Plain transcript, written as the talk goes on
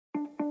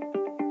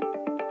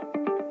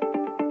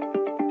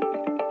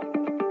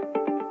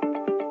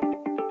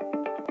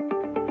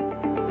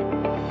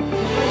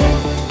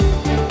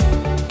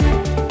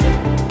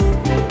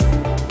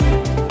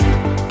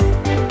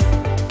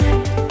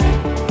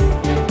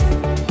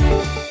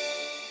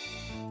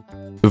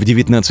В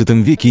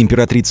XIX веке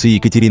императрицей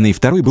Екатериной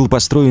II был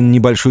построен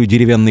небольшой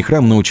деревянный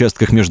храм на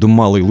участках между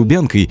Малой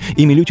Лубянкой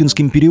и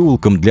Милютинским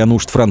переулком для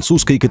нужд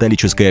французской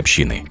католической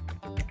общины.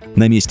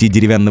 На месте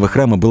деревянного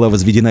храма была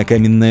возведена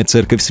каменная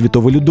церковь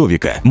святого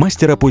Людовика,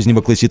 мастера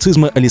позднего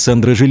классицизма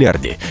Алессандро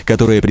Жилярди,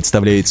 которая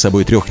представляет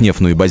собой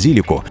трехнефную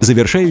базилику,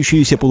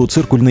 завершающуюся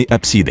полуциркульной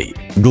апсидой.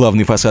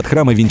 Главный фасад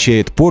храма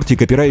венчает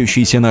портик,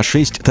 опирающийся на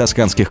 6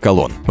 тосканских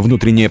колонн.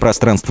 Внутреннее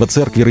пространство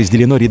церкви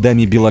разделено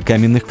рядами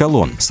белокаменных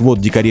колонн,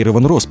 свод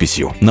декорирован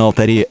росписью. На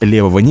алтаре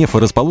левого нефа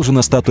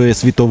расположена статуя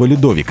святого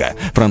Людовика,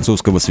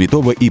 французского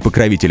святого и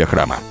покровителя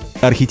храма.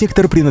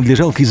 Архитектор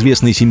принадлежал к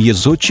известной семье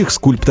зодчих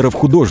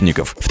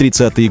скульпторов-художников. В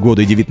 30-е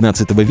годы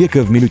XIX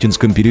века в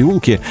Милютинском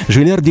переулке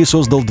Жилярди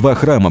создал 2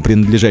 храма,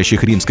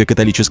 принадлежащих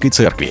Римско-католической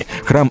церкви: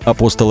 храм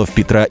апостолов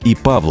Петра и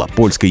Павла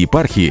польской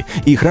епархии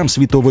и храм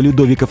святого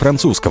Людовика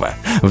французского.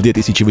 В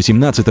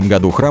 2018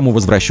 году храму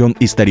возвращен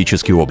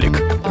исторический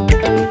облик.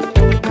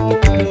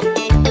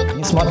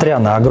 Несмотря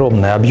на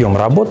огромный объем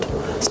работ,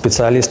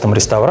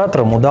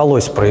 специалистам-реставраторам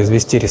удалось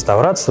произвести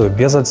реставрацию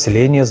без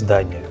отселения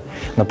здания.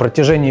 На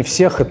протяжении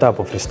всех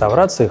этапов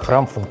реставрации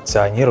храм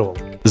функционировал.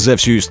 За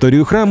всю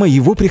историю храма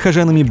его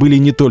прихожанами были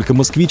не только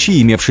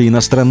москвичи, имевшие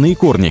иностранные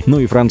корни, но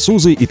и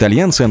французы,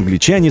 итальянцы,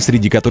 англичане,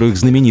 среди которых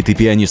знаменитый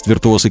пианист,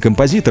 виртуоз и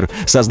композитор,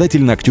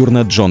 создатель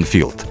ноктюрна Джон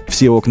Филд.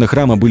 Все окна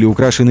храма были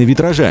украшены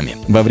витражами.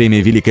 Во время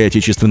Великой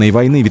Отечественной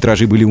войны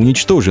витражи были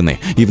уничтожены,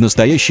 и в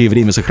настоящее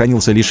время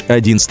сохранился лишь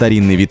один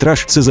старинный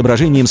витраж с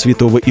изображением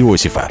святого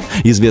Иосифа.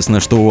 Известно,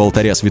 что у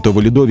алтаря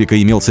святого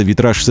Людовика имелся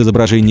витраж с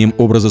изображением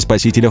образа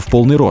Спасителя в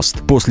полный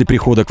рост. После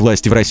прихода к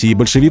власти в России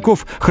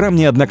большевиков храм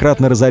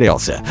неоднократно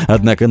разорялся.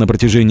 Однако на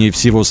протяжении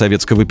всего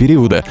советского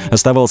периода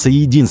оставался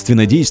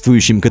единственно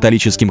действующим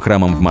католическим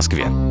храмом в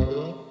Москве.